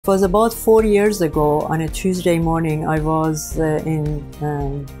It was about 4 years ago on a Tuesday morning. I was in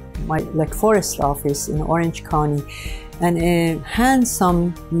my forest office in Orange County, and a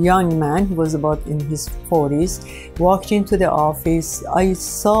handsome young man who was about in his 40s walked into the office. I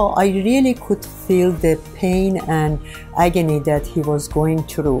really could feel the pain and agony that he was going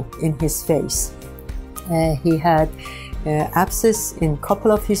through in his face. He had abscess in a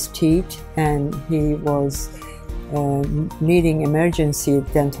couple of his teeth, and he was needing emergency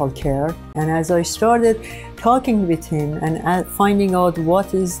dental care. And as I started talking with him and finding out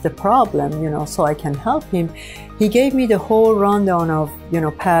what is the problem, so I can help him, he gave me the whole rundown of,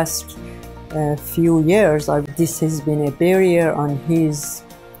 past few years. This has been a barrier on his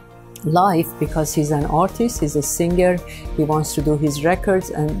life because he's an artist, he's a singer, he wants to do his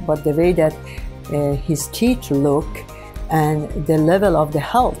records, but the way that his teeth look and the level of the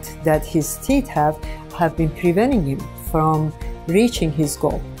health that his teeth have been preventing him from reaching his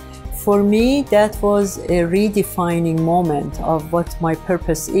goal. For me, that was a redefining moment of what my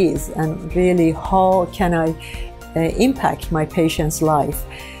purpose is and really how can I impact my patient's life.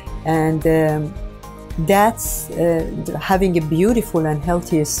 And that's having a beautiful and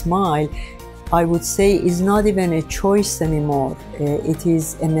healthy smile, I would say, is not even a choice anymore. It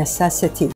is a necessity.